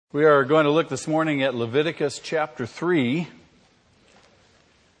We are going to look this morning at Leviticus chapter 3.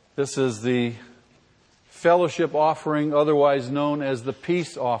 This is the fellowship offering, otherwise known as the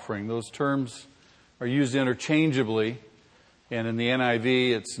peace offering. Those terms are used interchangeably, and in the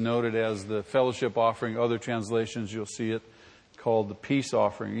NIV it's noted as the fellowship offering. Other translations you'll see it called the peace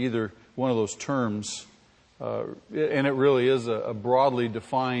offering, either one of those terms. And it really is a broadly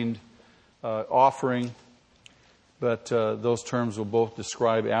defined offering. But those terms will both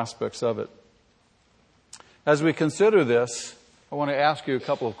describe aspects of it. As we consider this, I want to ask you a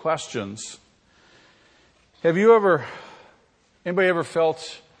couple of questions. Anybody ever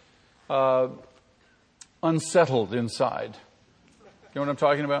felt unsettled inside? You know what I'm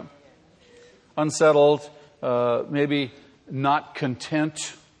talking about? Unsettled, maybe not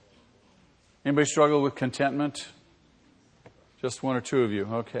content. Anybody struggle with contentment? Just one or two of you,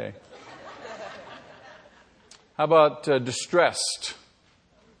 okay. How about distressed?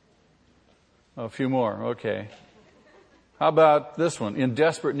 A few more, okay. How about this one? In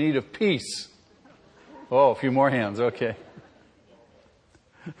desperate need of peace? Oh, a few more hands, okay.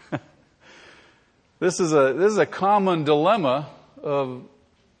 This is a common dilemma of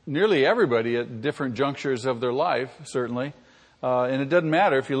nearly everybody at different junctures of their life, certainly. And it doesn't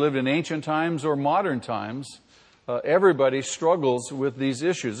matter if you lived in ancient times or modern times. Everybody struggles with these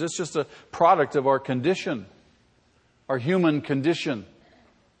issues. It's just a product of our condition. Our human condition.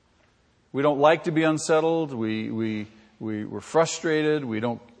 We don't like to be unsettled. We're frustrated. We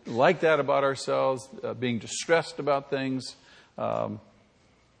don't like that about ourselves, being distressed about things. The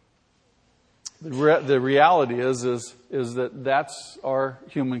reality is that that's our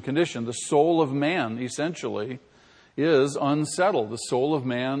human condition. The soul of man, essentially, is unsettled. The soul of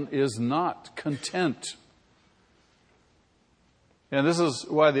man is not content. And this is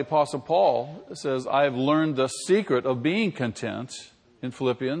why the Apostle Paul says, I have learned the secret of being content in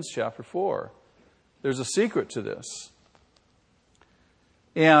Philippians chapter 4. There's a secret to this.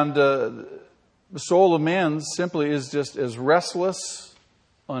 And the soul of man simply is just as restless,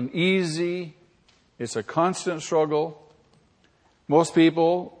 uneasy. It's a constant struggle. Most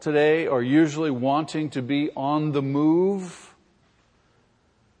people today are usually wanting to be on the move,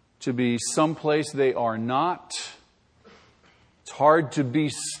 to be someplace they are not. It's hard to be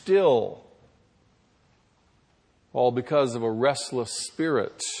still, all because of a restless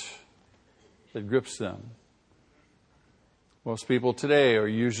spirit that grips them. Most people today are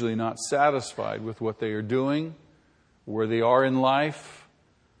usually not satisfied with what they are doing, where they are in life.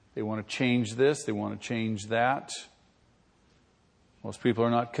 They want to change this, they want to change that. Most people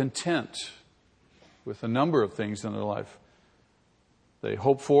are not content with a number of things in their life. They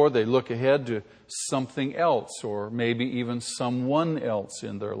hope for, they look ahead to something else, or maybe even someone else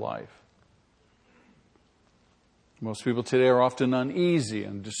in their life. Most people today are often uneasy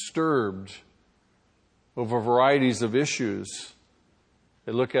and disturbed over varieties of issues.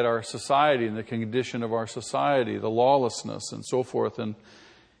 They look at our society and the condition of our society, the lawlessness and so forth, and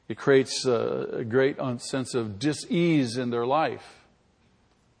it creates a great sense of dis-ease in their life.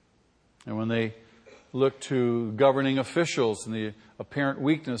 And when they look to governing officials and the apparent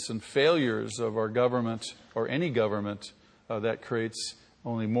weakness and failures of our government, or any government, that creates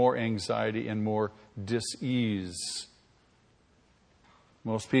only more anxiety and more dis-ease.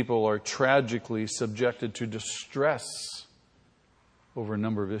 Most people are tragically subjected to distress over a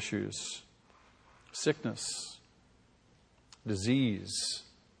number of issues. Sickness, disease,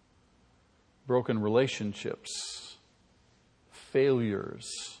 broken relationships,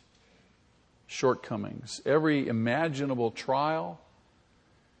 failures, shortcomings, every imaginable trial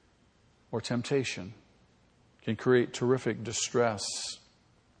or temptation can create terrific distress.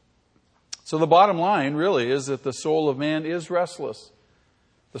 So the bottom line really is that the soul of man is restless.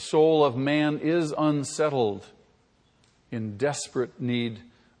 The soul of man is unsettled, in desperate need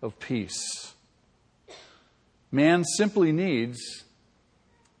of peace. Man simply needs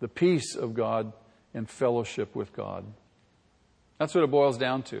the peace of God and fellowship with God. That's what it boils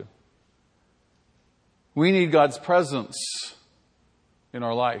down to. We need God's presence in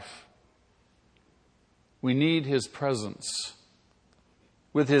our life. We need His presence.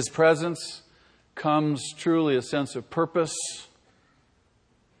 With His presence comes truly a sense of purpose,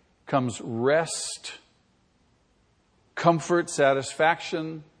 comes rest, comfort,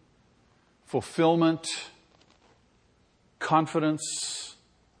 satisfaction, fulfillment, confidence,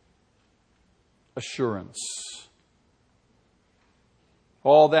 assurance.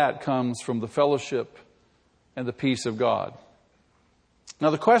 All that comes from the fellowship and the peace of God. Now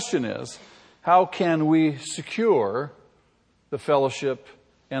the question is, how can we secure the fellowship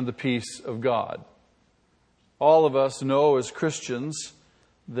and the peace of God? All of us know as Christians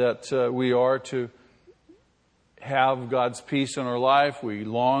that we are to have God's peace in our life. We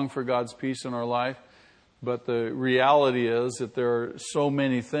long for God's peace in our life. But the reality is that there are so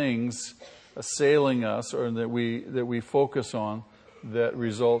many things assailing us, or that we focus on, that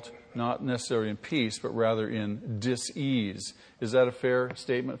result not necessarily in peace, but rather in dis-ease. Is that a fair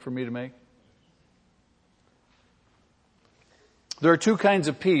statement for me to make? There are two kinds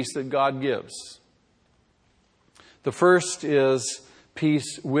of peace that God gives. The first is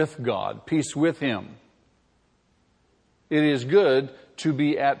peace with God, peace with Him. It is good to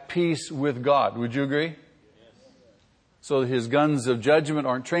be at peace with God. Would you agree? Yes. So His guns of judgment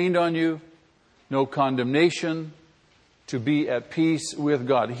aren't trained on you. No condemnation. To be at peace with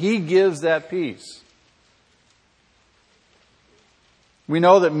God. He gives that peace. We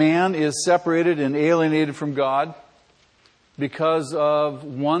know that man is separated and alienated from God because of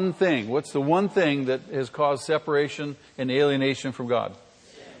one thing. What's the one thing that has caused separation and alienation from God?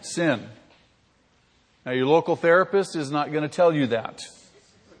 Sin. Now, your local therapist is not going to tell you that.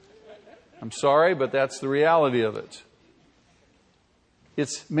 I'm sorry, but that's the reality of it.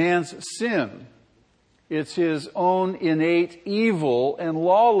 It's man's sin. It's his own innate evil and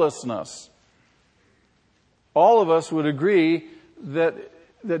lawlessness. All of us would agree that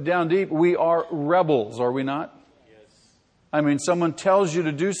down deep we are rebels, are we not? Yes. I mean, someone tells you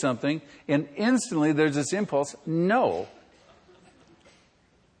to do something and instantly there's this impulse, no.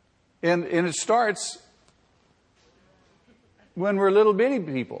 And it starts when we're little bitty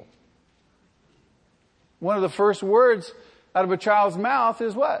people. One of the first words out of a child's mouth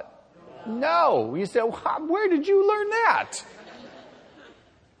is what? No. You say, where did you learn that?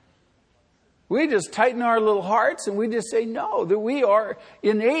 We just tighten our little hearts and we just say no, that we are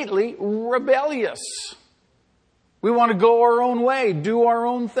innately rebellious. We want to go our own way, do our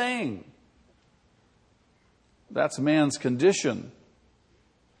own thing. That's man's condition.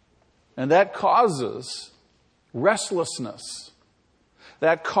 And that causes restlessness.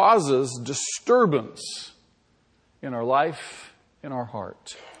 That causes disturbance in our life, in our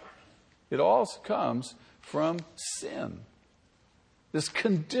heart. It all comes from sin. This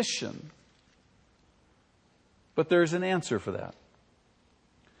condition. But there's an answer for that.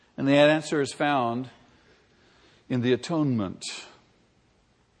 And the answer is found in the atonement.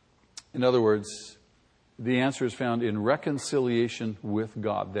 In other words, the answer is found in reconciliation with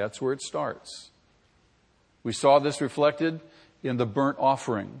God. That's where it starts. We saw this reflected in the burnt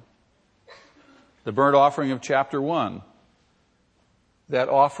offering. The burnt offering of chapter 1. That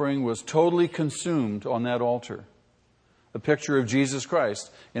offering was totally consumed on that altar. A picture of Jesus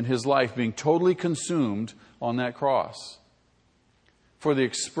Christ and His life being totally consumed on that cross. For the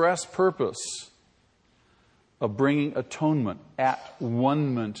express purpose of bringing atonement,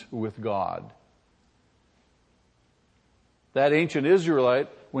 at-one-ment with God. That ancient Israelite,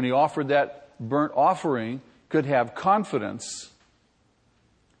 when he offered that burnt offering, could have confidence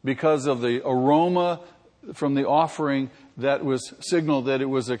because of the aroma from the offering that was signaled that it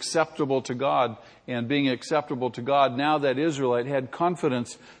was acceptable to God. And being acceptable to God, now that Israelite had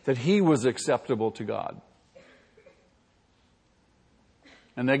confidence that he was acceptable to God.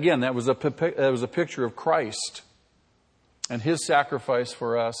 And again, that was a picture of Christ and His sacrifice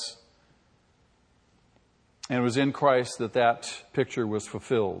for us. And it was in Christ that picture was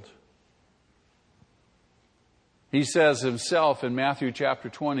fulfilled. He says Himself in Matthew chapter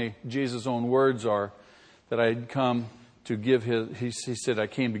 20, Jesus' own words are that I had come to give he said, I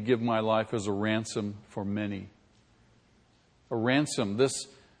came to give my life as a ransom for many. A ransom. This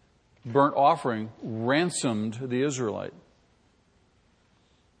burnt offering ransomed the Israelite.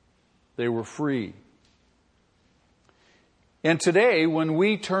 They were free. And today, when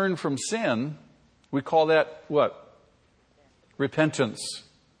we turn from sin, we call that what? Repentance.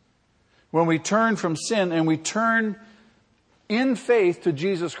 When we turn from sin and we turn in faith to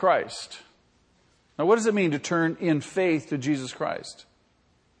Jesus Christ. Now, what does it mean to turn in faith to Jesus Christ?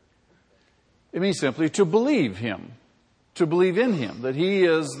 It means simply to believe Him, to believe in Him, that He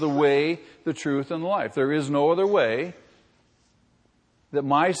is the way, the truth, and the life. There is no other way that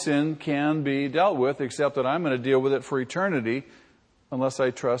my sin can be dealt with except that I'm going to deal with it for eternity unless I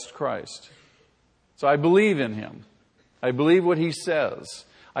trust Christ. So I believe in Him. I believe what He says.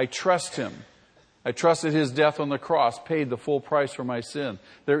 I trust Him. I trust that His death on the cross paid the full price for my sin.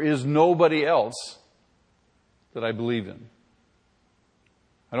 There is nobody else that I believe in.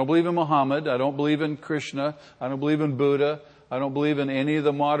 I don't believe in Muhammad. I don't believe in Krishna. I don't believe in Buddha. I don't believe in any of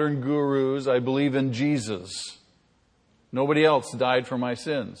the modern gurus. I believe in Jesus. Nobody else died for my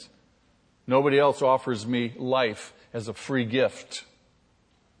sins. Nobody else offers me life as a free gift.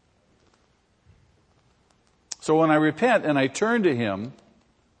 So when I repent and I turn to Him,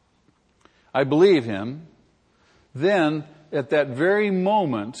 I believe Him. Then, at that very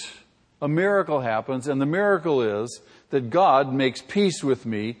moment, a miracle happens, and the miracle is that God makes peace with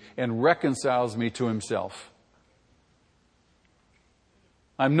me and reconciles me to Himself.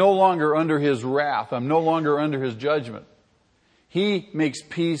 I'm no longer under His wrath. I'm no longer under His judgment. He makes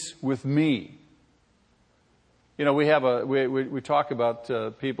peace with me. You know, we talk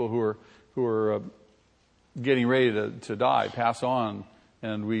about people who are getting ready to die, pass on,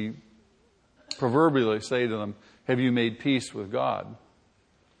 and we proverbially say to them, "Have you made peace with God?"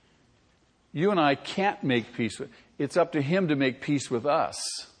 You and I can't make peace with. It's up to Him to make peace with us.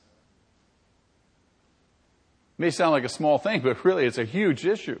 It may sound like a small thing, but really it's a huge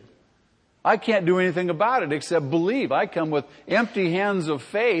issue. I can't do anything about it except believe. I come with empty hands of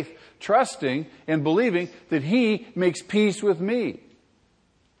faith, trusting and believing that He makes peace with me.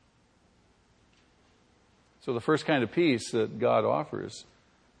 So the first kind of peace that God offers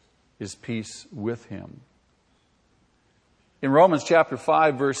is peace with Him. In Romans chapter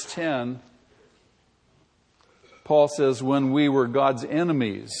 5, verse 10, Paul says, when we were God's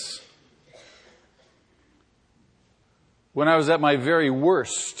enemies, when I was at my very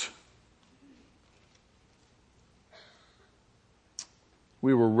worst,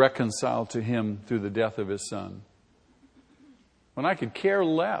 we were reconciled to Him through the death of His Son. When I could care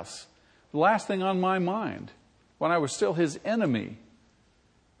less, the last thing on my mind, when I was still His enemy,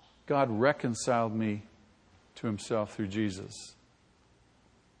 God reconciled me to Himself through Jesus.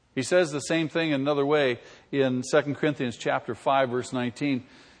 He says the same thing in another way in 2 Corinthians chapter 5, verse 19.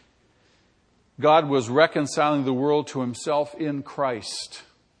 God was reconciling the world to Himself in Christ.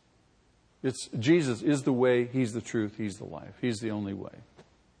 Jesus is the way, He's the truth, He's the life. He's the only way.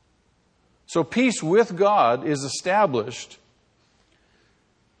 So peace with God is established.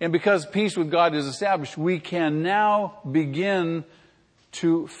 And because peace with God is established, we can now begin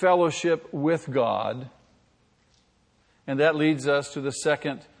to fellowship with God. And that leads us to the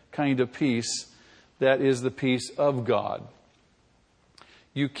second kind of peace, that is the peace of God.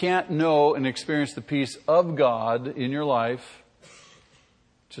 You can't know and experience the peace of God in your life,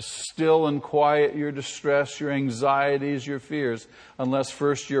 to still and quiet your distress, your anxieties, your fears, unless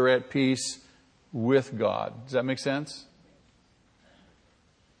first you're at peace with God. Does that make sense?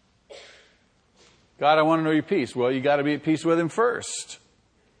 God, I want to know your peace. Well, you got to be at peace with Him first.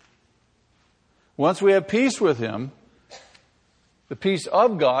 Once we have peace with Him, the peace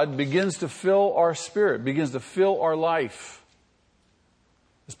of God begins to fill our spirit, begins to fill our life.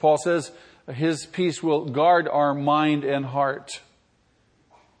 As Paul says, His peace will guard our mind and heart.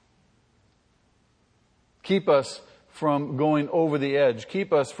 Keep us from going over the edge.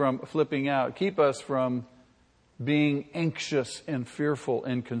 Keep us from flipping out. Keep us from being anxious and fearful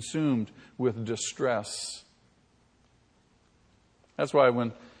and consumed with distress. That's why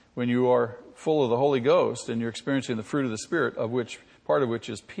when you are full of the Holy Ghost and you're experiencing the fruit of the Spirit, of which part of which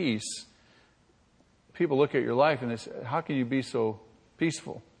is peace, people look at your life and they say, how can you be so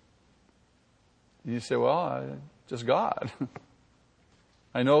peaceful? And you say, well, just God.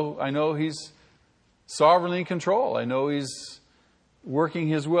 I know He's sovereignly in control. I know He's working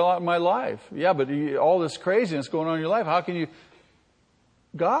His will out in my life. Yeah, but all this craziness going on in your life, how can you?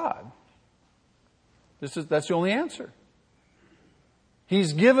 God. That's the only answer.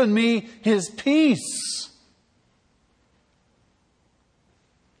 He's given me His peace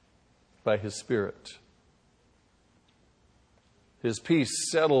by His Spirit. His peace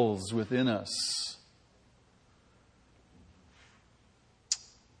settles within us.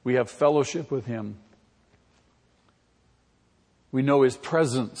 We have fellowship with Him. We know His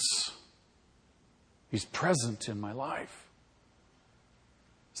presence. He's present in my life.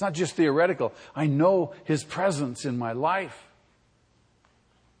 It's not just theoretical. I know His presence in my life.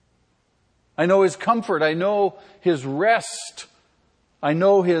 I know His comfort. I know His rest. I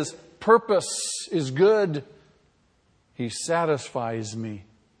know His purpose is good. He satisfies me.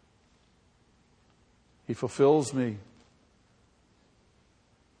 He fulfills me.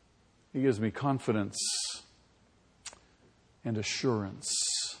 He gives me confidence and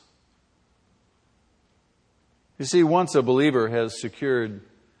assurance. You see, once a believer has secured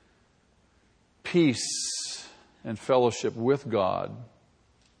peace and fellowship with God,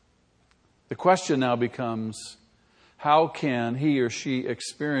 the question now becomes, how can he or she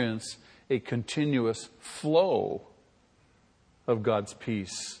experience a continuous flow of God's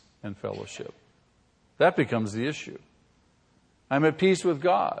peace and fellowship? That becomes the issue. I'm at peace with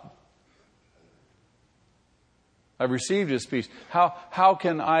God. I've received His peace. How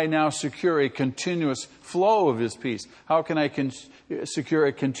can I now secure a continuous flow of His peace? How can I secure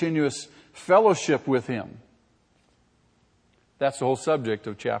a continuous fellowship with Him? That's the whole subject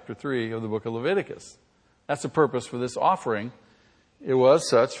of chapter 3 of the book of Leviticus. That's the purpose for this offering. It was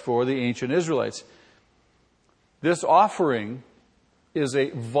such for the ancient Israelites. This offering is a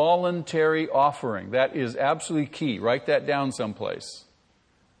voluntary offering. That is absolutely key. Write that down someplace.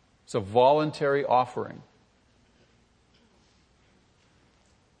 It's a voluntary offering.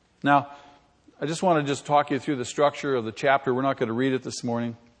 Now, I just want to talk you through the structure of the chapter. We're not going to read it this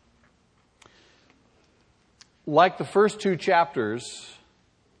morning. Like the first two chapters,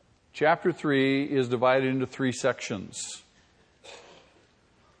 chapter 3 is divided into 3 sections.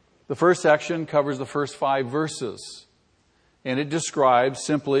 The first section covers the first 5 verses, and it describes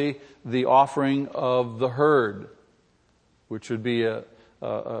simply the offering of the herd, which would be a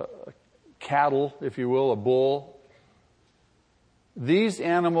cattle, if you will, a bull. These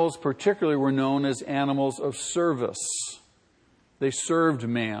animals particularly were known as animals of service. They served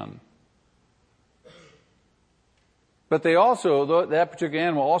man. But they also, that particular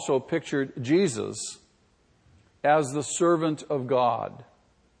animal also pictured Jesus as the servant of God.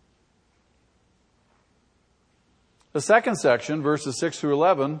 The second section, verses 6 through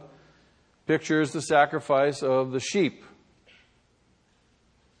 11, pictures the sacrifice of the sheep.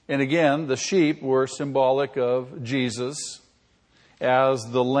 And again, the sheep were symbolic of Jesus as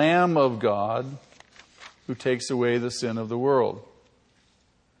the Lamb of God who takes away the sin of the world.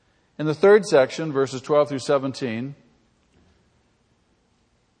 In the third section, verses 12 through 17,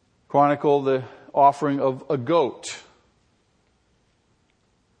 chronicle the offering of a goat.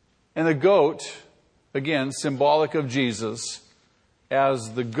 And the goat, again, symbolic of Jesus,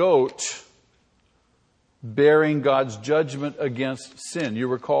 as the goat bearing God's judgment against sin. You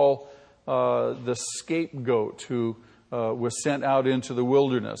recall the scapegoat who was sent out into the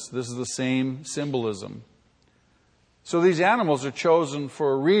wilderness. This is the same symbolism. So these animals are chosen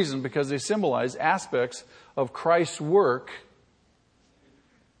for a reason because they symbolize aspects of Christ's work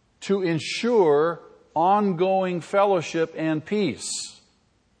to ensure ongoing fellowship and peace.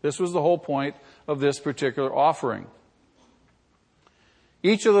 This was the whole point of this particular offering.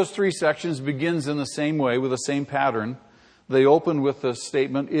 Each of those 3 sections begins in the same way, with the same pattern. They open with the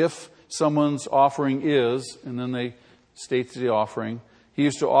statement, if someone's offering is, and then they state the offering. He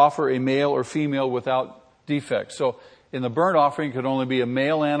used to offer a male or female without defect. So in the burnt offering, it could only be a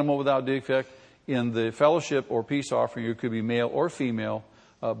male animal without defect. In the fellowship or peace offering, it could be male or female,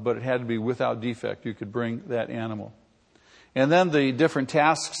 but it had to be without defect. You could bring that animal. And then the different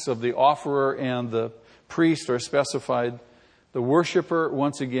tasks of the offerer and the priest are specified. The worshiper,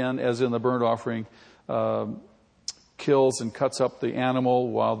 once again, as in the burnt offering, kills and cuts up the animal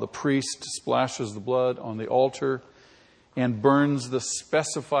while the priest splashes the blood on the altar and burns the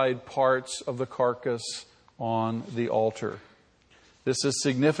specified parts of the carcass on the altar. This is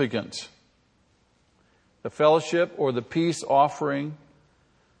significant. The fellowship or the peace offering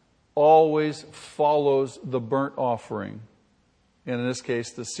always follows the burnt offering. And in this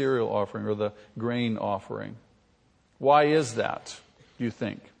case, the cereal offering or the grain offering. Why is that, do you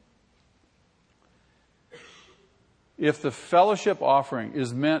think? If the fellowship offering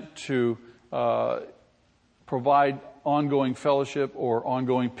is meant to provide ongoing fellowship or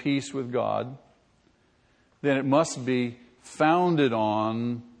ongoing peace with God, then it must be founded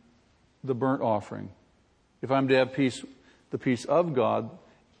on the burnt offering. If I'm to have peace, the peace of God,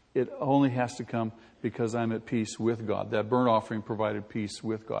 it only has to come because I'm at peace with God. That burnt offering provided peace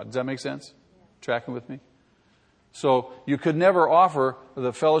with God. Does that make sense? Tracking with me? So you could never offer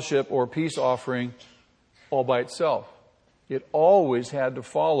the fellowship or peace offering all by itself. It always had to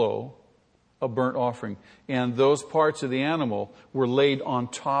follow a burnt offering. And those parts of the animal were laid on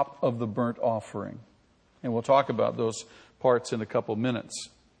top of the burnt offering. And we'll talk about those parts in a couple minutes.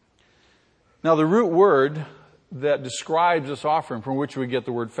 Now, the root word that describes this offering, from which we get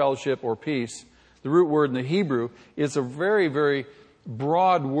the word fellowship or peace, the root word in the Hebrew is a very, very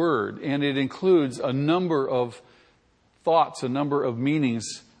broad word, and it includes a number of thoughts, a number of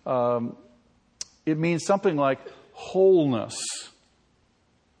meanings. It means something like wholeness.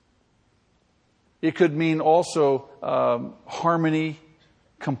 It could mean also harmony,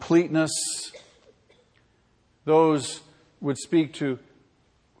 completeness. Those would speak to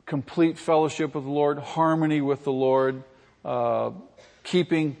complete fellowship with the Lord, harmony with the Lord,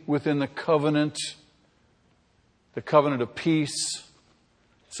 keeping within the covenant of peace.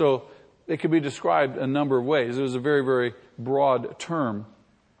 So it could be described a number of ways. It was a very, very broad term.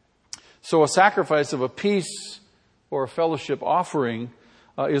 So a sacrifice of a peace or a fellowship offering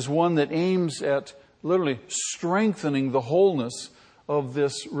is one that aims at literally strengthening the wholeness of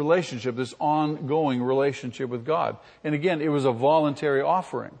this relationship, this ongoing relationship with God. And again, it was a voluntary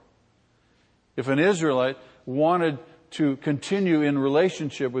offering. If an Israelite wanted to continue in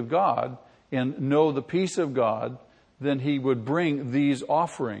relationship with God and know the peace of God, then he would bring these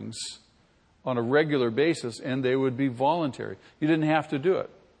offerings on a regular basis, and they would be voluntary. You didn't have to do it.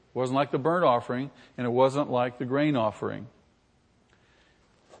 It wasn't like the burnt offering, and it wasn't like the grain offering.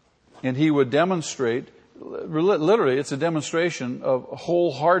 And he would demonstrate, literally, it's a demonstration of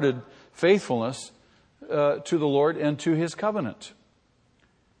wholehearted faithfulness to the Lord and to his covenant.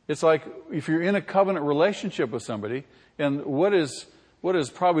 It's like if you're in a covenant relationship with somebody, and what is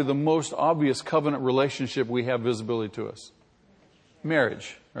probably the most obvious covenant relationship we have visibility to us?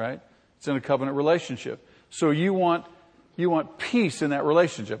 Marriage, right? It's in a covenant relationship. So you want peace in that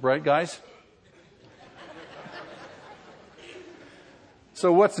relationship, right, guys?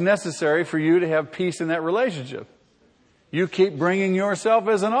 So what's necessary for you to have peace in that relationship? You keep bringing yourself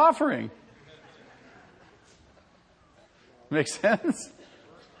as an offering. Make sense?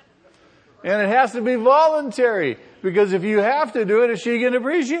 And it has to be voluntary, because if you have to do it, is she going to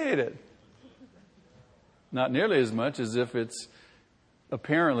appreciate it? Not nearly as much as if it's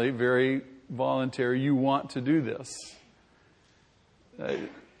apparently very voluntary. You want to do this.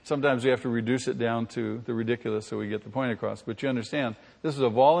 Sometimes we have to reduce it down to the ridiculous so we get the point across. But you understand, this is a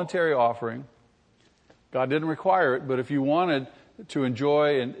voluntary offering. God didn't require it, but if you wanted to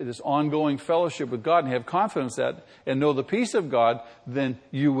enjoy this ongoing fellowship with God and have confidence that and know the peace of God, then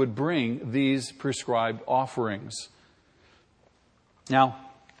you would bring these prescribed offerings. Now,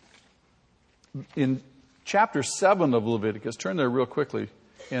 in chapter 7 of Leviticus, turn there real quickly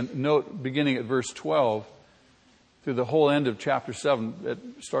and note, beginning at verse 12, through the whole end of chapter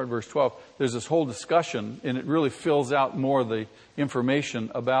 7, start verse 12, there's this whole discussion, and it really fills out more of the information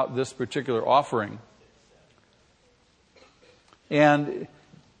about this particular offering. And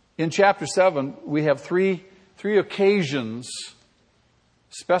in chapter 7, we have three occasions,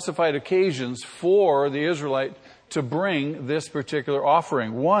 specified occasions for the Israelite to bring this particular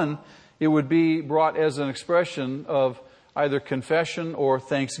offering. One, it would be brought as an expression of either confession or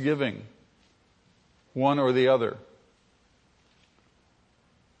thanksgiving. One or the other.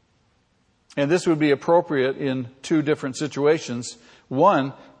 And this would be appropriate in two different situations.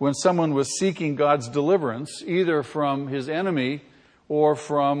 One, when someone was seeking God's deliverance, either from his enemy or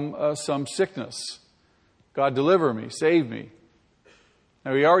from some sickness. God, deliver me, save me.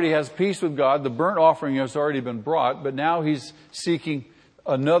 Now, he already has peace with God. The burnt offering has already been brought, but now he's seeking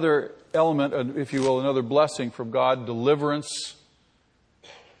another element, if you will, another blessing from God, deliverance,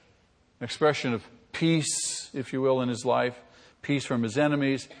 expression of peace, if you will, in his life, peace from his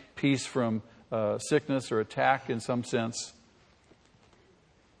enemies, peace from sickness or attack in some sense.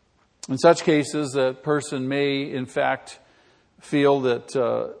 In such cases, a person may, in fact, feel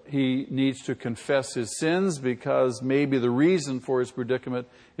that he needs to confess his sins because maybe the reason for his predicament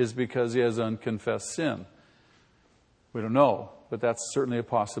is because he has unconfessed sin. We don't know, but that's certainly a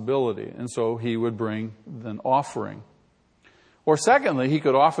possibility. And so he would bring an offering. Or secondly, he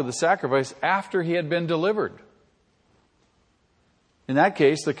could offer the sacrifice after he had been delivered. In that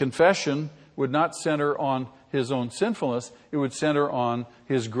case, the confession would not center on his own sinfulness. It would center on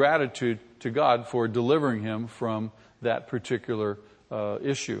his gratitude to God for delivering him from that particular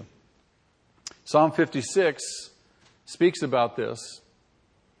issue. Psalm 56 speaks about this.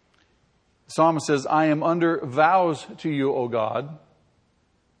 The psalmist says, I am under vows to you, O God.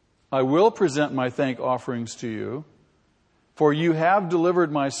 I will present my thank offerings to you. For you have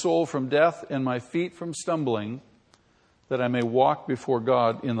delivered my soul from death and my feet from stumbling, that I may walk before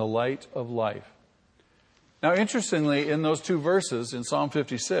God in the light of life. Now, interestingly, in those two verses in Psalm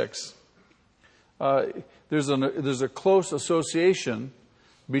 56, there's a close association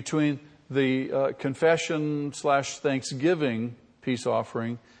between the confession / thanksgiving peace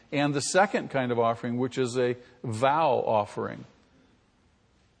offering and the second kind of offering, which is a vow offering.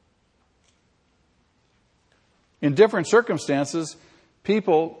 In different circumstances,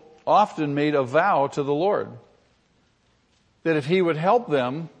 people often made a vow to the Lord that if he would help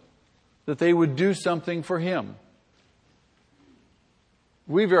them, that they would do something for him.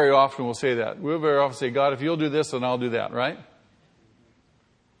 We very often will say that. We'll very often say, God, if you'll do this, then I'll do that, right?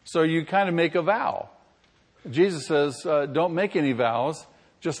 So you kind of make a vow. Jesus says, don't make any vows.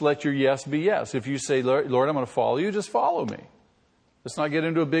 Just let your yes be yes. If you say, Lord, I'm going to follow you, just follow me. Let's not get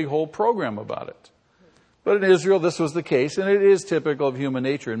into a big whole program about it. But in Israel, this was the case, and it is typical of human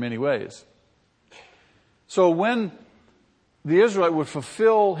nature in many ways. So when the Israelite would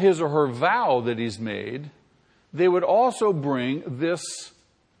fulfill his or her vow that he's made, they would also bring this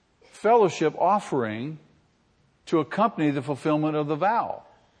fellowship offering to accompany the fulfillment of the vow.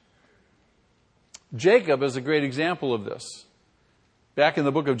 Jacob is a great example of this. Back in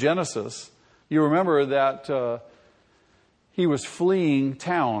the book of Genesis, you remember that he was fleeing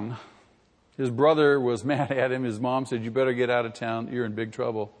town. His brother was mad at him. His mom said, "You better get out of town. You're in big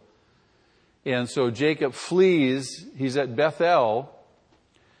trouble." And so Jacob flees. He's at Bethel.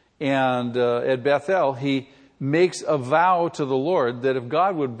 And at Bethel, he makes a vow to the Lord that if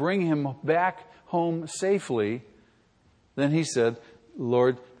God would bring him back home safely, then he said,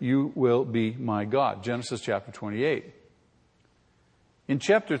 "Lord, you will be my God." Genesis chapter 28. In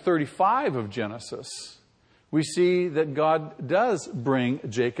chapter 35 of Genesis, we see that God does bring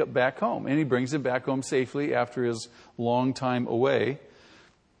Jacob back home. And he brings him back home safely after his long time away.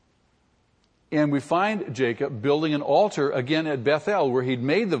 And we find Jacob building an altar again at Bethel where he'd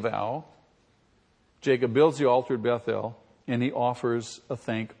made the vow. Jacob builds the altar at Bethel and he offers a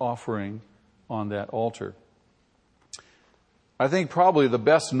thank offering on that altar. I think probably the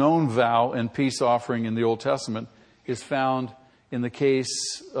best known vow and peace offering in the Old Testament is found in the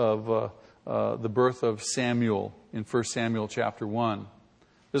case of the birth of Samuel in 1 Samuel chapter 1.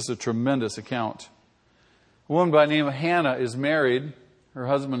 This is a tremendous account. A woman by the name of Hannah is married. Her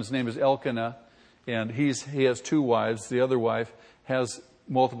husband's name is Elkanah, and he has 2 wives. The other wife has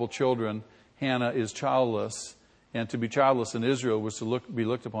multiple children. Hannah is childless, and to be childless in Israel was to be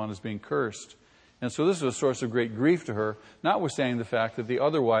looked upon as being cursed. And so this is a source of great grief to her, notwithstanding the fact that the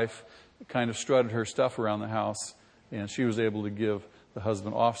other wife kind of strutted her stuff around the house, and she was able to give the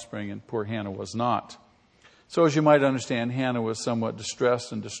husband offspring, and poor Hannah was not. So as you might understand, Hannah was somewhat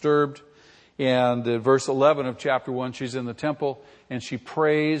distressed and disturbed. And in verse 11 of chapter 1, she's in the temple, and she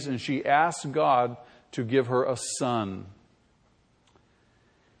prays, and she asks God to give her a son.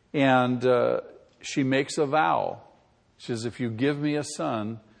 And she makes a vow. She says, "If you give me a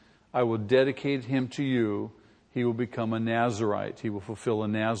son, I will dedicate him to you. He will become a Nazirite. He will fulfill a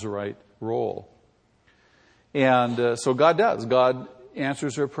Nazirite role." And so God does. God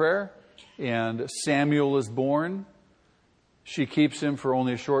answers her prayer, and Samuel is born. She keeps him for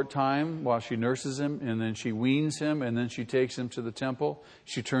only a short time while she nurses him, and then she weans him, and then she takes him to the temple.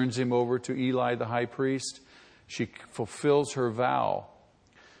 She turns him over to Eli, the high priest. She fulfills her vow.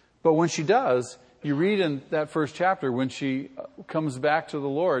 But when she does, you read in that first chapter, when she comes back to the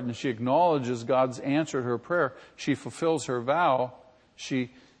Lord and she acknowledges God's answered her prayer, she fulfills her vow.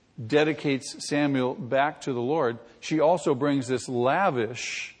 She dedicates Samuel back to the Lord. She also brings this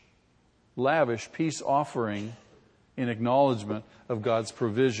lavish peace offering in acknowledgement of God's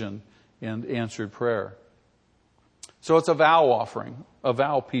provision and answered prayer. So it's a vow offering, a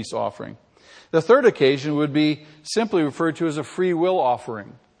vow peace offering. The third occasion would be simply referred to as a free will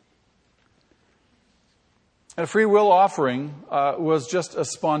offering. A free will offering was just a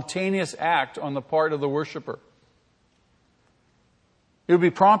spontaneous act on the part of the worshiper. It would be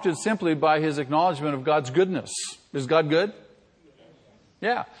prompted simply by his acknowledgement of God's goodness. Is God good?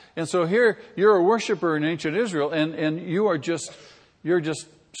 Yeah. And so here you're a worshiper in ancient Israel, and you're just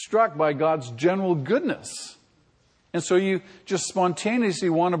struck by God's general goodness. And so you just spontaneously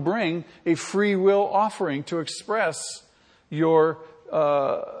want to bring a free will offering to express your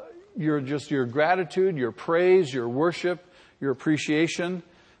gratitude, your praise, your worship, your appreciation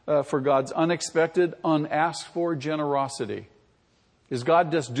for God's unexpected, unasked for generosity. Does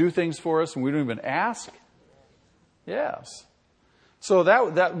God just do things for us and we don't even ask? Yes. So that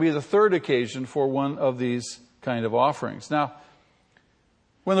would be the third occasion for one of these kind of offerings. Now,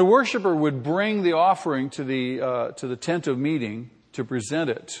 when the worshiper would bring the offering to the tent of meeting to present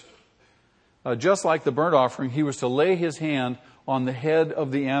it, just like the burnt offering, he was to lay his hand on the head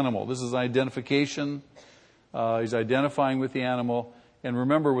of the animal. This is identification. He's identifying with the animal. And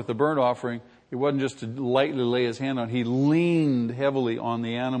remember, with the burnt offering, it wasn't just to lightly lay his hand on. He leaned heavily on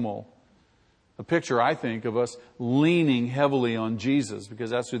the animal. A picture, I think, of us leaning heavily on Jesus,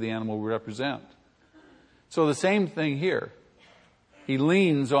 because that's who the animal would represent. So the same thing here. He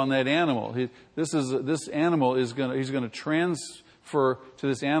leans on that animal. This animal he's going to transfer to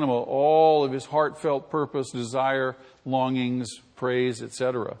this animal all of his heartfelt purpose, desire, longings, praise,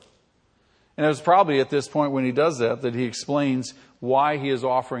 etc. And it was probably at this point when he does that he explains why he is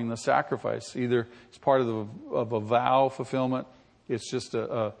offering the sacrifice. Either it's part of a vow fulfillment, it's just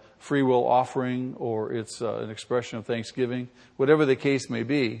a free will offering, or it's an expression of thanksgiving, whatever the case may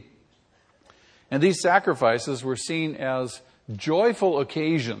be. And these sacrifices were seen as joyful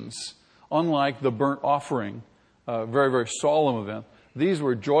occasions, unlike the burnt offering, very, very solemn event. These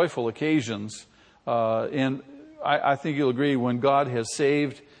were joyful occasions. And I think you'll agree, when God has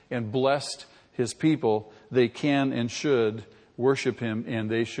saved and blessed His people, they can and should worship Him, and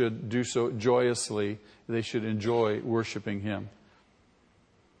they should do so joyously. They should enjoy worshiping Him.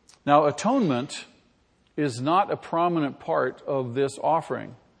 Now, atonement is not a prominent part of this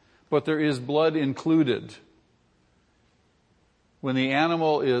offering, but there is blood included. When the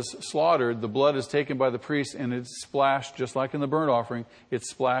animal is slaughtered, the blood is taken by the priest and it's splashed, just like in the burnt offering, it's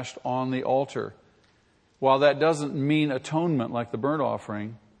splashed on the altar. While that doesn't mean atonement like the burnt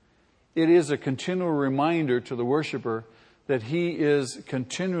offering, it is a continual reminder to the worshiper that he is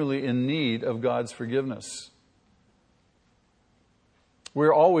continually in need of God's forgiveness.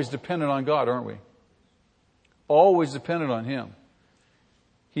 We're always dependent on God, aren't we? Always dependent on Him.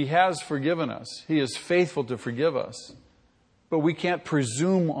 He has forgiven us. He is faithful to forgive us. But we can't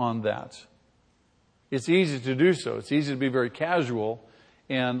presume on that. It's easy to do so. It's easy to be very casual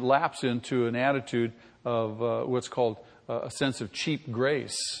and lapse into an attitude of what's called a sense of cheap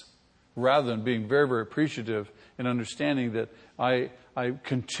grace, rather than being very, very appreciative and understanding that I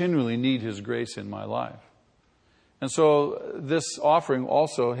continually need His grace in my life. And so this offering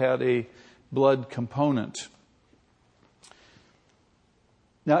also had a blood component.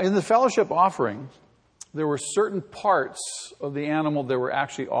 Now, in the fellowship offering, there were certain parts of the animal that were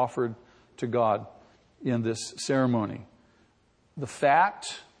actually offered to God in this ceremony. The fat,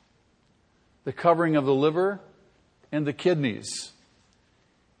 the covering of the liver, and the kidneys.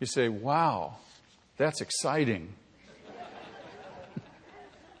 You say, wow, that's exciting.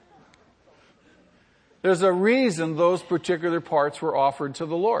 There's a reason those particular parts were offered to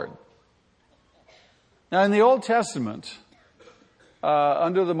the Lord. Now, in the Old Testament,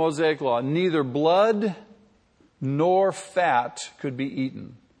 under the Mosaic law, neither blood nor fat could be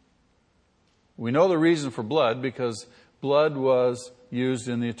eaten. We know the reason for blood because blood was used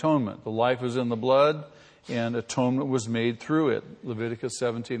in the atonement. The life was in the blood and atonement was made through it. Leviticus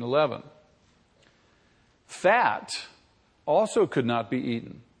 17:11. Fat also could not be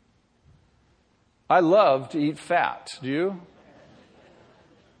eaten. I love to eat fat. Do you?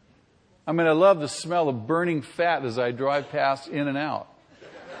 I mean, I love the smell of burning fat as I drive past In-N-Out.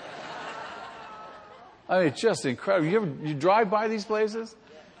 I mean, it's just incredible. You drive by these places?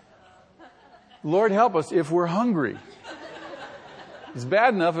 Lord help us if we're hungry. It's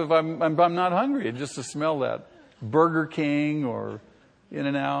bad enough if I'm not hungry, just to smell that. Burger King or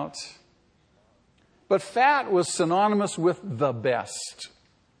In-N-Out. But fat was synonymous with the best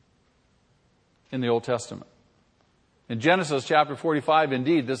in the Old Testament. In Genesis chapter 45,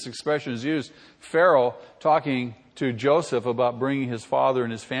 indeed, this expression is used. Pharaoh talking to Joseph about bringing his father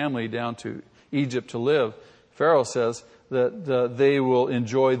and his family down to Egypt to live. Pharaoh says that they will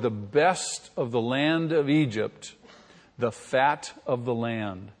enjoy the best of the land of Egypt, the fat of the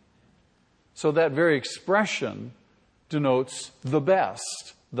land. So that very expression denotes the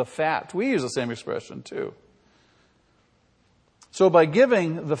best, the fat. We use the same expression too. So by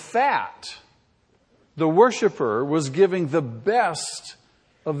giving the fat, the worshiper was giving the best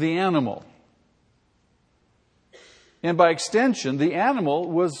of the animal. And by extension, the animal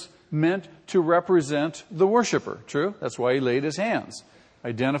was meant to represent the worshiper. True? That's why he laid his hands,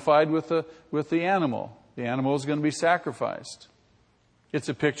 identified with the animal. The animal is going to be sacrificed. It's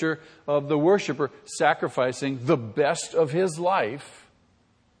a picture of the worshiper sacrificing the best of his life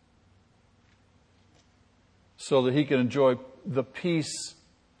so that he can enjoy the peace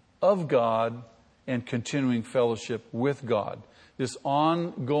of God and continuing fellowship with God. This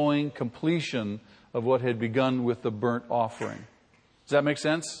ongoing completion of what had begun with the burnt offering. Does that make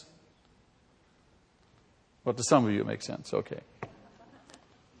sense? Well, to some of you it makes sense. Okay.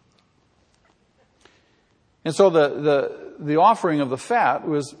 And so the offering of the fat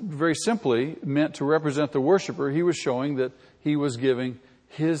was very simply meant to represent the worshiper. He was showing that he was giving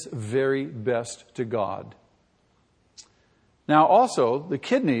his very best to God. Now also, the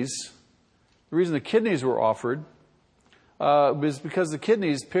kidneys, the reason the kidneys were offered is because the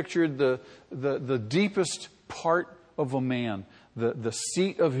kidneys pictured the deepest part of a man, the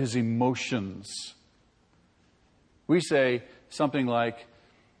seat of his emotions. We say something like,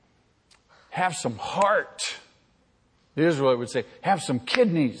 have some heart. The Israelite would say, have some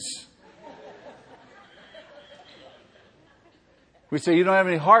kidneys. We say, you don't have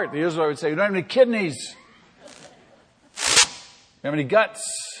any heart. The Israelite would say, you don't have any kidneys. You have any guts,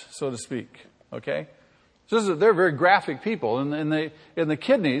 so to speak. Okay? So they're very graphic people. And the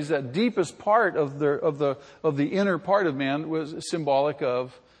kidneys, that deepest part of the inner part of man, was symbolic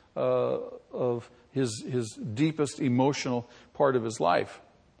of his deepest emotional part of his life.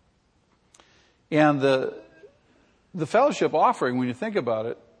 And the fellowship offering, when you think about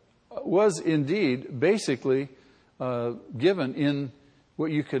it, was indeed basically given in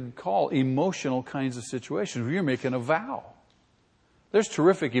what you could call emotional kinds of situations where you're making a vow. There's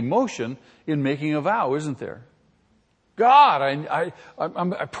terrific emotion in making a vow, isn't there? God,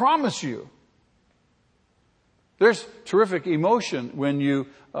 I promise you. There's terrific emotion when you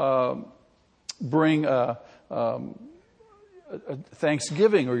bring a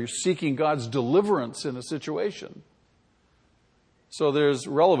thanksgiving, or you're seeking God's deliverance in a situation. So there's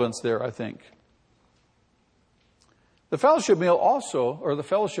relevance there, I think. The fellowship meal also, or the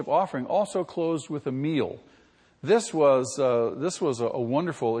fellowship offering, also closed with a meal. This was a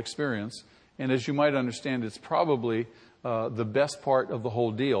wonderful experience, and as you might understand, it's probably the best part of the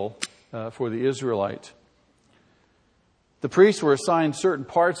whole deal for the Israelite. The priests were assigned certain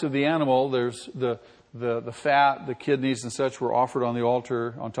parts of the animal. There's the fat, the kidneys and such were offered on the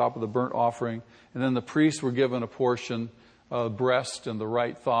altar on top of the burnt offering. And then the priests were given a portion, breast and the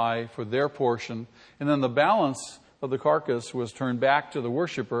right thigh for their portion. And then the balance of the carcass was turned back to the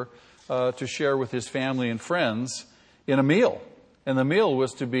worshiper to share with his family and friends in a meal. And the meal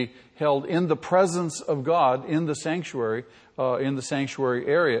was to be held in the presence of God in the sanctuary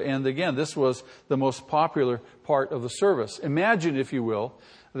area. And again, this was the most popular part of the service. Imagine, if you will,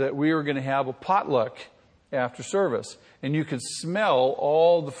 that we were going to have a potluck after service. And you could smell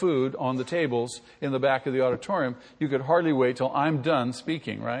all the food on the tables in the back of the auditorium. You could hardly wait till I'm done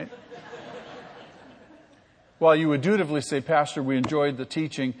speaking, right? Well, you would dutifully say, Pastor, we enjoyed the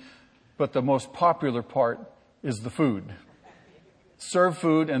teaching, but the most popular part is the food. Serve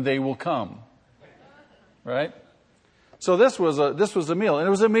food and they will come. Right? So this was a meal. And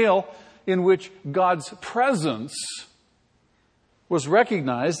it was a meal in which God's presence was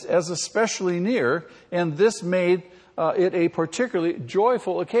recognized as especially near. And this made it a particularly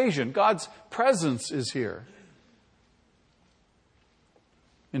joyful occasion. God's presence is here.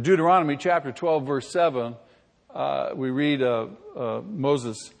 In Deuteronomy chapter 12, verse 7, we read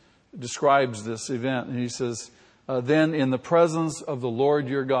Moses describes this event. And he says, then in the presence of the Lord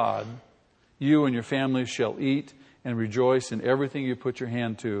your God, you and your family shall eat and rejoice in everything you put your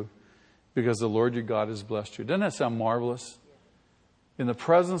hand to, because the Lord your God has blessed you. Doesn't that sound marvelous? In the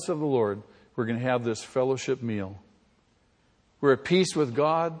presence of the Lord, we're going to have this fellowship meal. We're at peace with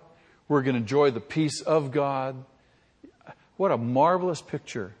God. We're going to enjoy the peace of God. What a marvelous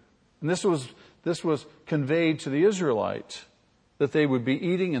picture. And this was conveyed to the Israelite, that they would be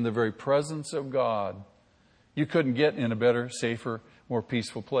eating in the very presence of God. You couldn't get in a better, safer, more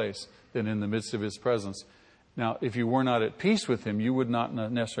peaceful place than in the midst of His presence. Now, if you were not at peace with Him, you would not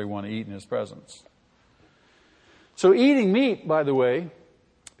necessarily want to eat in His presence. So eating meat, by the way,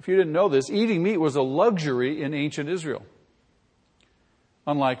 if you didn't know this, eating meat was a luxury in ancient Israel,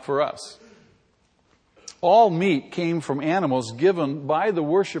 unlike for us. All meat came from animals given by the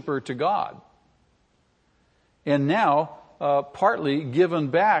worshiper to God, and now partly given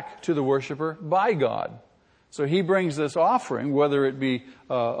back to the worshiper by God. So He brings this offering, whether it be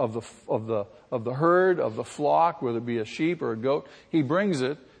of the herd, of the flock, whether it be a sheep or a goat. He brings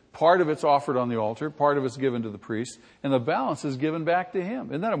it. Part of it's offered on the altar. Part of it's given to the priest. And the balance is given back to Him.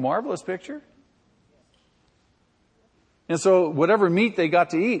 Isn't that a marvelous picture? And so whatever meat they got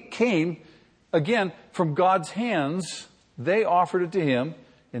to eat came, again, from God's hands. They offered it to Him,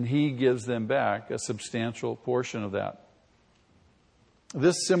 and He gives them back a substantial portion of that.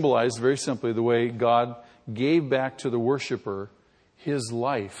 This symbolized very simply the way God gave back to the worshiper his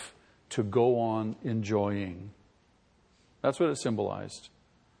life to go on enjoying. That's what it symbolized.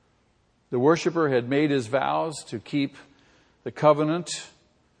 The worshiper had made his vows to keep the covenant,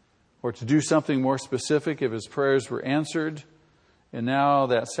 or to do something more specific if his prayers were answered. And now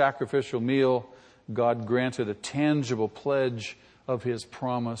that sacrificial meal, God granted a tangible pledge of His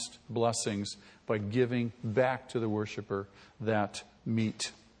promised blessings by giving back to the worshiper that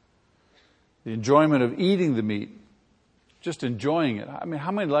meat. The enjoyment of eating the meat, just enjoying it. I mean,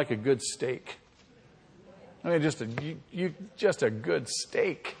 how many like a good steak? I mean, just a good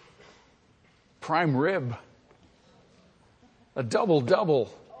steak. Prime rib. A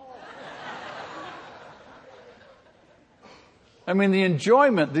double. I mean, the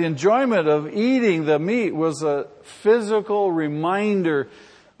enjoyment of eating the meat was a physical reminder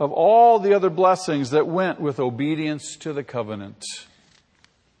of all the other blessings that went with obedience to the covenant.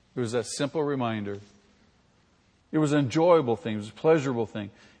 It was that simple reminder. It was an enjoyable thing. It was a pleasurable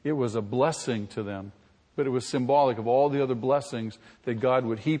thing. It was a blessing to them. But it was symbolic of all the other blessings that God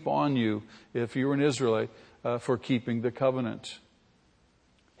would heap on you if you were an Israelite for keeping the covenant.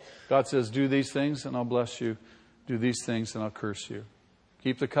 God says, do these things and I'll bless you. Do these things and I'll curse you.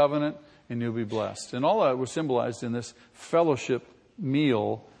 Keep the covenant and you'll be blessed. And all that was symbolized in this fellowship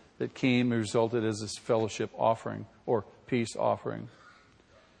meal that came and resulted as this fellowship offering or peace offering.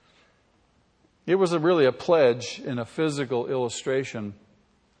 It was really a pledge and a physical illustration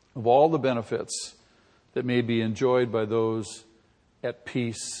of all the benefits that may be enjoyed by those at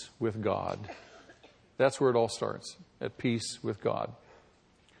peace with God. That's where it all starts, at peace with God.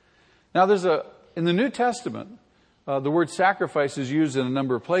 Now in the New Testament, the word sacrifice is used in a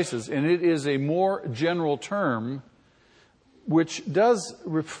number of places, and it is a more general term which does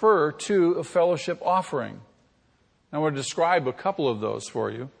refer to a fellowship offering. I want to describe a couple of those for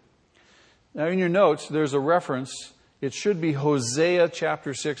you. Now, in your notes, there's a reference. It should be Hosea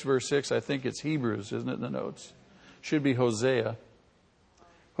chapter 6, verse 6. I think it's Hebrews, isn't it, in the notes? Should be Hosea.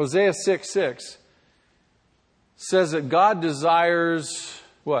 Hosea 6:6 says that God desires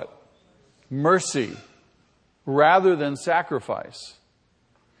what? Mercy rather than sacrifice.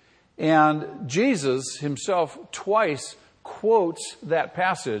 And Jesus himself twice quotes that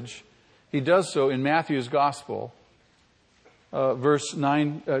passage. He does so in Matthew's Gospel, chapter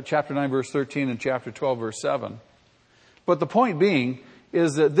 9, verse 13, and chapter 12, verse 7. But the point being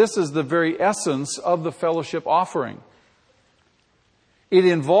is that this is the very essence of the fellowship offering. It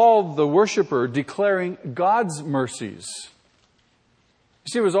involved the worshiper declaring God's mercies.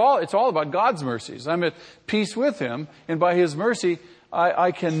 You see, it's all about God's mercies. I'm at peace with Him, and by His mercy,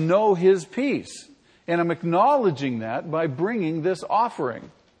 I can know His peace. And I'm acknowledging that by bringing this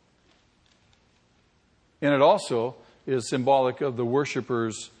offering. And it also is symbolic of the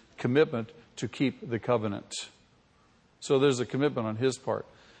worshiper's commitment to keep the covenant. So there's a commitment on his part.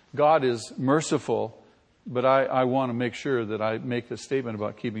 God is merciful, but I want to make sure that I make the statement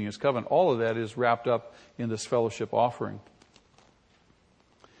about keeping His covenant. All of that is wrapped up in this fellowship offering.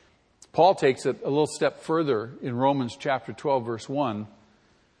 Paul takes it a little step further in Romans chapter 12, verse 1,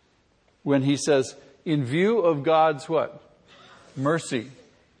 when he says, in view of God's what? Mercy.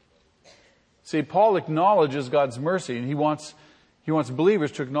 See, Paul acknowledges God's mercy, and he wants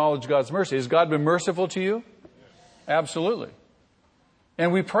believers to acknowledge God's mercy. Has God been merciful to you? Absolutely.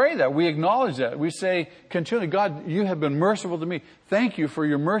 And we pray that. We acknowledge that. We say continually, God, you have been merciful to me. Thank you for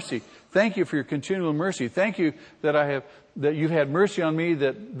your mercy. Thank you for your continual mercy. Thank you that you've had mercy on me,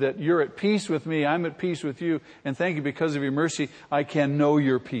 that you're at peace with me. I'm at peace with you. And thank you because of your mercy, I can know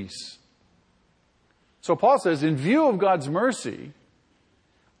your peace. So Paul says, in view of God's mercy,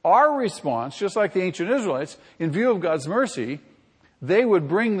 our response, just like the ancient Israelites, in view of God's mercy, they would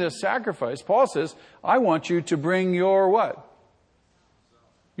bring this sacrifice. Paul says, I want you to bring your what?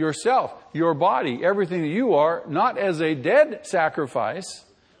 Yourself, your body, everything that you are, not as a dead sacrifice,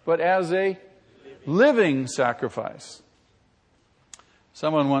 but as a living sacrifice.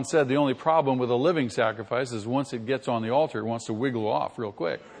 Someone once said the only problem with a living sacrifice is once it gets on the altar, it wants to wiggle off real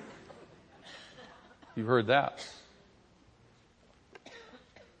quick. You've heard that.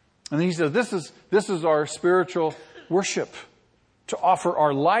 And he says, this is our spiritual worship, to offer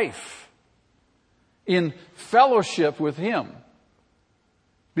our life in fellowship with Him.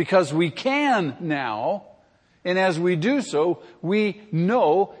 Because we can now, and as we do so, we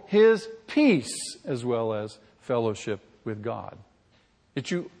know His peace as well as fellowship with God.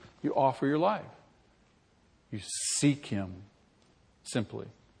 That you offer your life. You seek Him simply.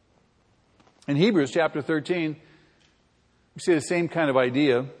 In Hebrews chapter 13, we see the same kind of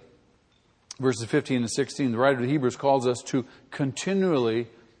idea. Verses 15 and 16, the writer of Hebrews calls us to continually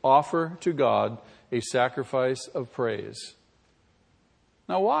offer to God a sacrifice of praise.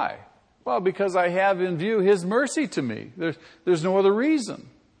 Now why? Well, because I have in view His mercy to me. There's no other reason.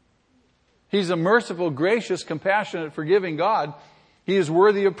 He's a merciful, gracious, compassionate, forgiving God. He is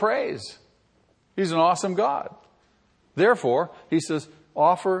worthy of praise. He's an awesome God. Therefore, he says,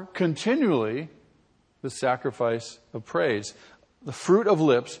 offer continually the sacrifice of praise. The fruit of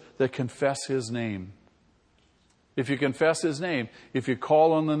lips that confess His name. If you confess His name, if you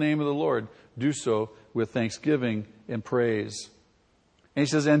call on the name of the Lord, do so with thanksgiving and praise. And he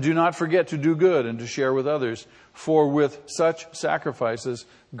says, and do not forget to do good and to share with others, for with such sacrifices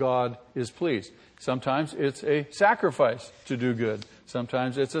God is pleased. Sometimes it's a sacrifice to do good.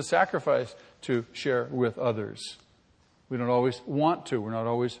 Sometimes it's a sacrifice to share with others. We don't always want to. We're not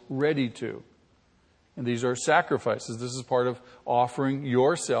always ready to. And these are sacrifices. This is part of offering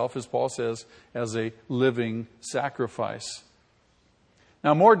yourself, as Paul says, as a living sacrifice.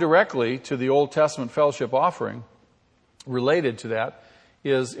 Now, more directly to the Old Testament fellowship offering, related to that,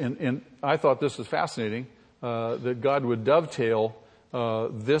 is, and I thought this was fascinating, that God would dovetail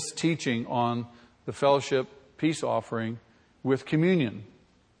this teaching on the fellowship peace offering with communion.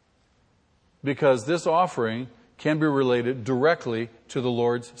 Because this offering can be related directly to the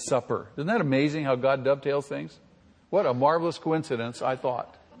Lord's Supper. Isn't that amazing how God dovetails things? What a marvelous coincidence, I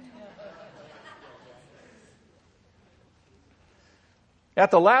thought. At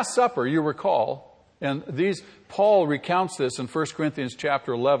the Last Supper, you recall, and Paul recounts this in 1 Corinthians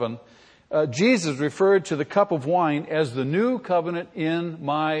chapter 11, Jesus referred to the cup of wine as the new covenant in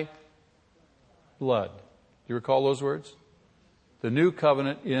my blood. Do you recall those words? The new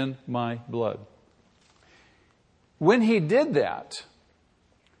covenant in my blood. When he did that,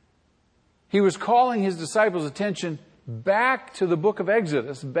 he was calling his disciples' attention back to the book of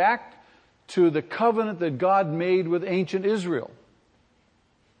Exodus, back to the covenant that God made with ancient Israel.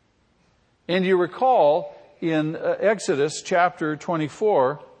 And you recall in Exodus chapter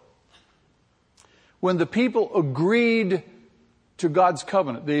 24, when the people agreed to God's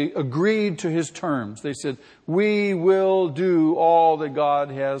covenant, they agreed to his terms. They said, we will do all that God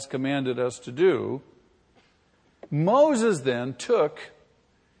has commanded us to do. Moses then took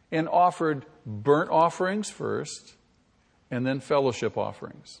and offered burnt offerings first, and then fellowship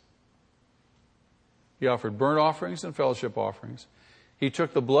offerings. He offered burnt offerings and fellowship offerings. He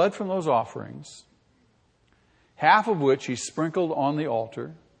took the blood from those offerings, half of which he sprinkled on the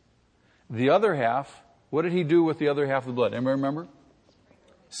altar. The other half, what did he do with the other half of the blood? Anybody remember?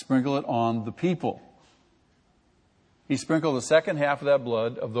 Sprinkle it on the people. He sprinkled the second half of that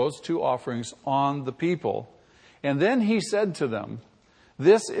blood of those two offerings on the people. And then he said to them,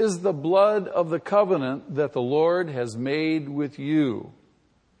 this is the blood of the covenant that the Lord has made with you.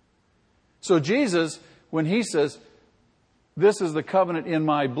 So Jesus, when he says, this is the covenant in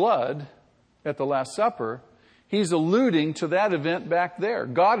my blood at the Last Supper, he's alluding to that event back there.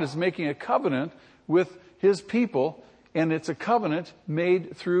 God is making a covenant with his people, and it's a covenant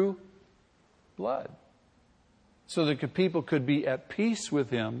made through blood. So that people could be at peace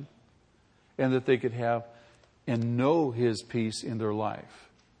with him, and that they could have and know his peace in their life.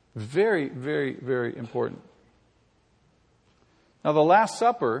 Very, very, very important. Now, the Last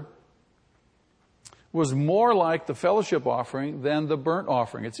Supper was more like the fellowship offering than the burnt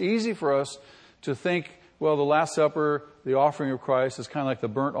offering. It's easy for us to think, well, the Last Supper, the offering of Christ, is kind of like the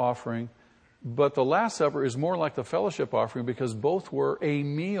burnt offering. But the Last Supper is more like the fellowship offering because both were a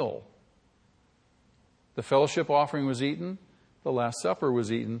meal. The fellowship offering was eaten. The Last Supper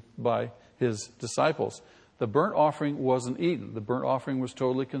was eaten by his disciples. The burnt offering wasn't eaten. The burnt offering was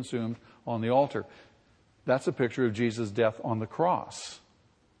totally consumed on the altar. That's a picture of Jesus' death on the cross.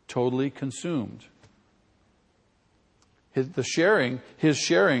 Totally consumed. His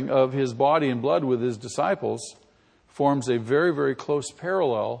sharing of his body and blood with his disciples forms a very, very close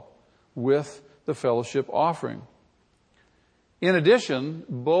parallel with the fellowship offering. In addition,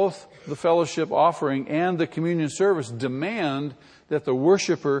 both the fellowship offering and the communion service demand that the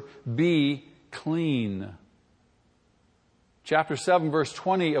worshiper be clean. Chapter 7, verse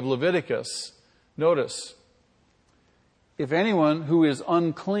 20 of Leviticus, notice, if anyone who is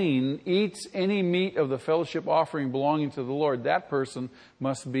unclean eats any meat of the fellowship offering belonging to the Lord, that person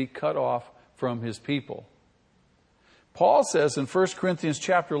must be cut off from his people. Paul says in 1 Corinthians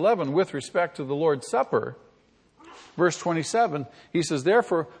chapter 11, with respect to the Lord's Supper, verse 27, he says,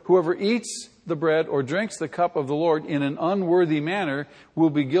 therefore, whoever eats the bread or drinks the cup of the Lord in an unworthy manner will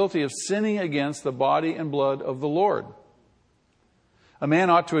be guilty of sinning against the body and blood of the Lord. A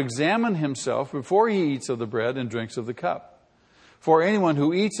man ought to examine himself before he eats of the bread and drinks of the cup. For anyone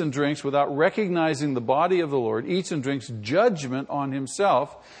who eats and drinks without recognizing the body of the Lord eats and drinks judgment on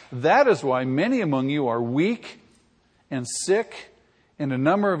himself. That is why many among you are weak and sick, and a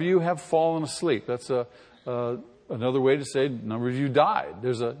number of you have fallen asleep. That's another way to say a number of you died.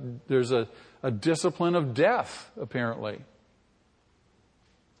 There's a discipline of death, apparently.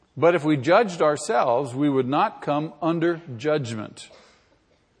 But if we judged ourselves, we would not come under judgment.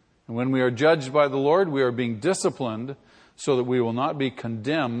 And when we are judged by the Lord, we are being disciplined so that we will not be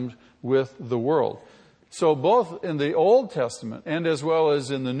condemned with the world. So both in the Old Testament and as well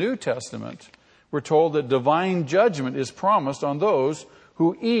as in the New Testament, we're told that divine judgment is promised on those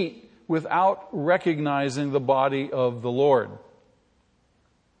who eat without recognizing the body of the Lord.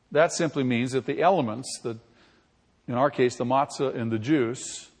 That simply means that the elements, in our case the matzah and the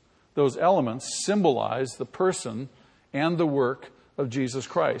juice, those elements symbolize the person and the work of Jesus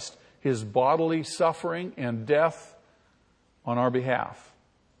Christ, his bodily suffering and death on our behalf.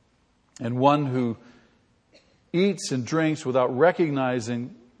 And one who eats and drinks without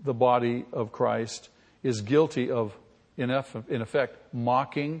recognizing the body of Christ is guilty of, in effect,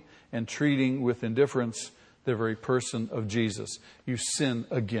 mocking and treating with indifference the very person of Jesus. You sin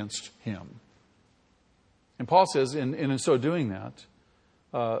against him. And Paul says, in so doing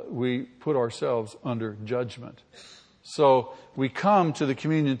that, we put ourselves under judgment. So we come to the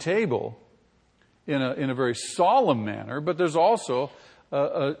communion table in a very solemn manner, but there's also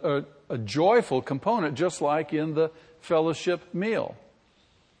a joyful component, just like in the fellowship meal.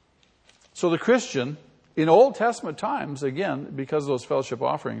 So the Christian, in Old Testament times, again, because of those fellowship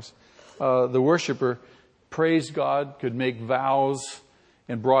offerings, the worshiper praised God, could make vows,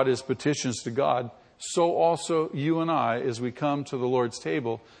 and brought his petitions to God. So also you and I, as we come to the Lord's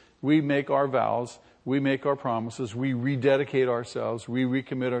table, we make our vows, we make our promises, we rededicate ourselves, we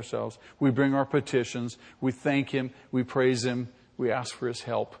recommit ourselves, we bring our petitions, we thank Him, we praise Him, we ask for His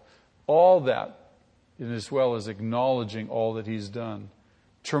help. All that, and as well as acknowledging all that He's done.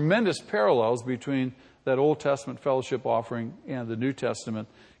 Tremendous parallels between that Old Testament fellowship offering and the New Testament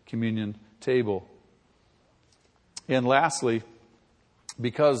communion table. And lastly,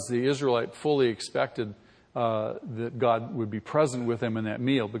 because the Israelite fully expected that God would be present with them in that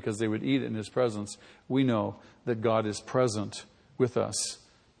meal, because they would eat it in His presence, we know that God is present with us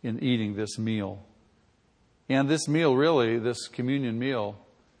in eating this meal. And this meal, really, this communion meal,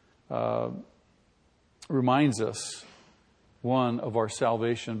 reminds us, one, of our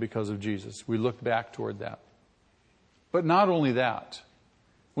salvation because of Jesus. We look back toward that. But not only that,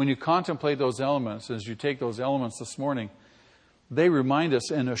 when you contemplate those elements, as you take those elements this morning, they remind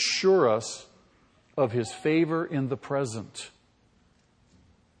us and assure us of His favor in the present.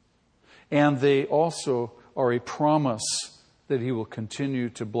 And they also are a promise that He will continue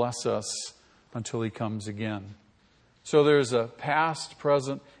to bless us until He comes again. So there's a past,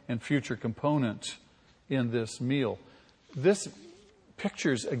 present, and future component in this meal. This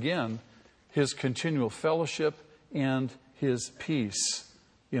pictures, again, His continual fellowship and His peace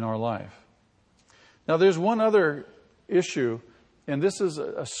in our life. Now, there's one other issue, and this is,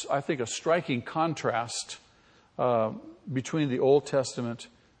 I think, a striking contrast between the Old Testament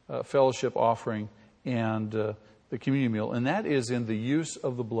fellowship offering and the communion meal, and that is in the use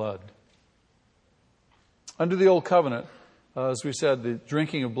of the blood. Under the Old Covenant, as we said, the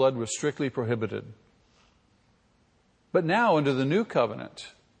drinking of blood was strictly prohibited. But now, under the New Covenant,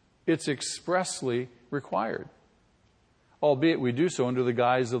 it's expressly required. Albeit we do so under the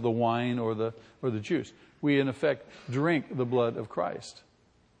guise of the wine or the juice. We, in effect, drink the blood of Christ.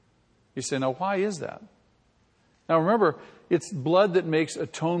 You say, now, why is that? Now, remember, it's blood that makes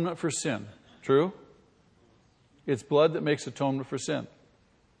atonement for sin. True? It's blood that makes atonement for sin.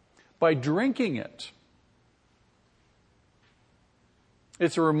 By drinking it,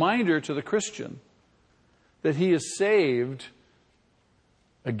 it's a reminder to the Christian that he is saved,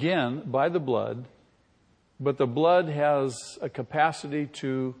 again, by the blood, but the blood has a capacity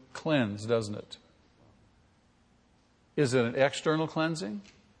to cleanse, doesn't it? Is it an external cleansing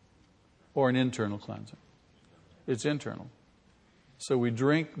or an internal cleansing? It's internal. So we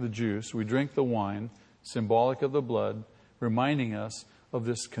drink the juice, we drink the wine, symbolic of the blood, reminding us of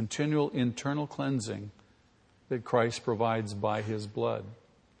this continual internal cleansing that Christ provides by His blood.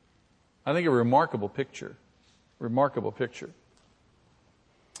 I think a remarkable picture. Remarkable picture.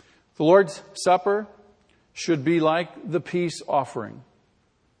 The Lord's Supper should be like the peace offering.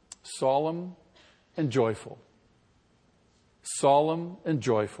 Solemn and joyful. Solemn and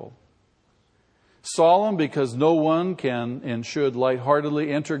joyful. Solemn because no one can and should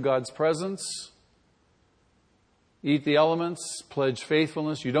lightheartedly enter God's presence, eat the elements, pledge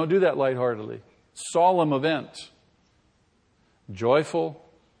faithfulness. You don't do that lightheartedly. Solemn event. Joyful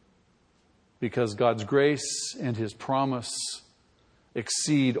because God's grace and His promise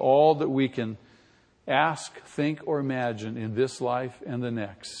exceed all that we can ask, think, or imagine in this life and the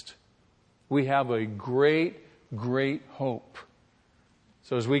next. We have a great, great hope.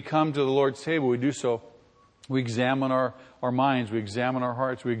 So as we come to the Lord's table, we do so. We examine our minds, we examine our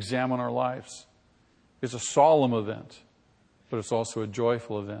hearts, we examine our lives. It's a solemn event, but it's also a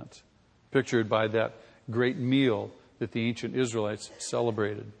joyful event, pictured by that great meal that the ancient Israelites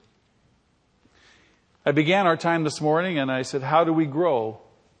celebrated. I began our time this morning and I said, how do we grow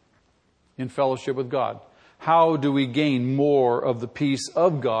in fellowship with God? How do we gain more of the peace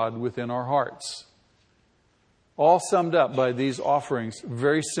of God within our hearts? All summed up by these offerings,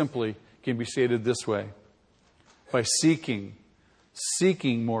 very simply, can be stated this way. By seeking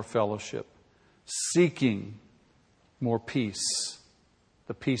more fellowship, seeking more peace,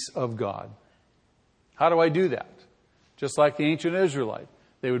 the peace of God. How do I do that? Just like the ancient Israelite,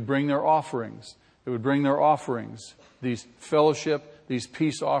 they would bring their offerings. They would bring their offerings, these fellowship, these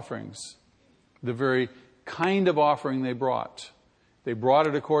peace offerings, the very kind of offering they brought. They brought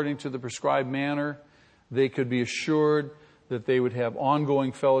it according to the prescribed manner. They could be assured that they would have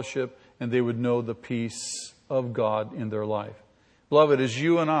ongoing fellowship and they would know the peace of God in their life. Beloved, as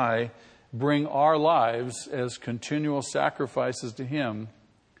you and I bring our lives as continual sacrifices to Him,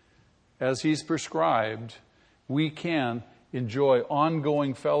 as He's prescribed, we can enjoy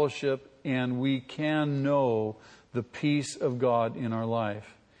ongoing fellowship and we can know the peace of God in our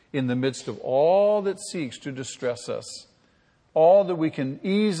life in the midst of all that seeks to distress us, all that we can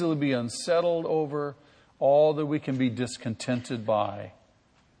easily be unsettled over, all that we can be discontented by.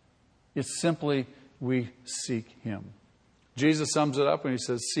 It's simply we seek Him. Jesus sums it up when he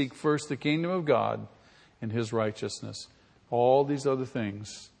says, seek first the kingdom of God and his righteousness. All these other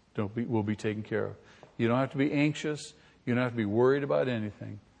things will be taken care of. You don't have to be anxious. You don't have to be worried about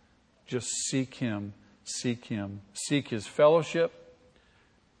anything. Just seek him. Seek him. Seek his fellowship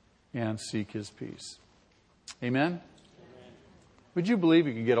and seek his peace. Amen? Amen. Would you believe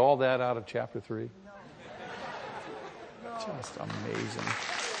you could get all that out of chapter 3? No. Just amazing.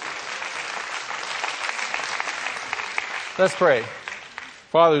 Let's pray.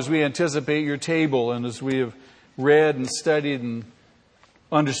 Father, as we anticipate your table and as we have read and studied and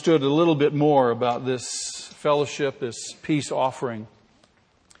understood a little bit more about this fellowship, this peace offering,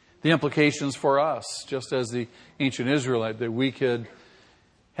 the implications for us, just as the ancient Israelite, that we could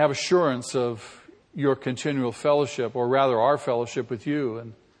have assurance of your continual fellowship, or rather our fellowship with you.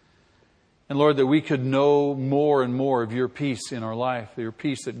 And Lord, that we could know more and more of your peace in our life, your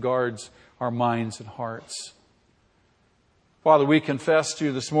peace that guards our minds and hearts. Father, we confess to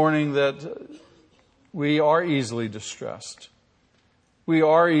you this morning that we are easily distressed. We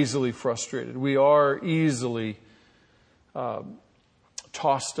are easily frustrated. We are easily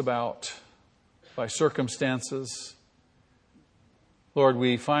tossed about by circumstances. Lord,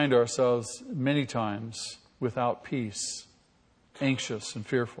 we find ourselves many times without peace, anxious and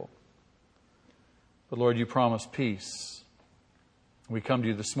fearful. But Lord, you promise peace. We come to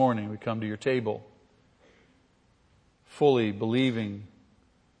you this morning. We come to your table, fully believing,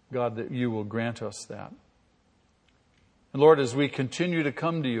 God, that you will grant us that. And Lord, as we continue to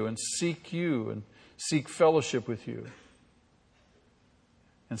come to you and seek fellowship with you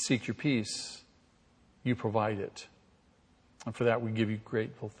and seek your peace, you provide it. And for that we give you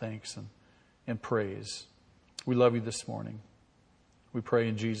grateful thanks and praise. We love you this morning. We pray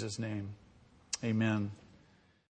in Jesus' name. Amen.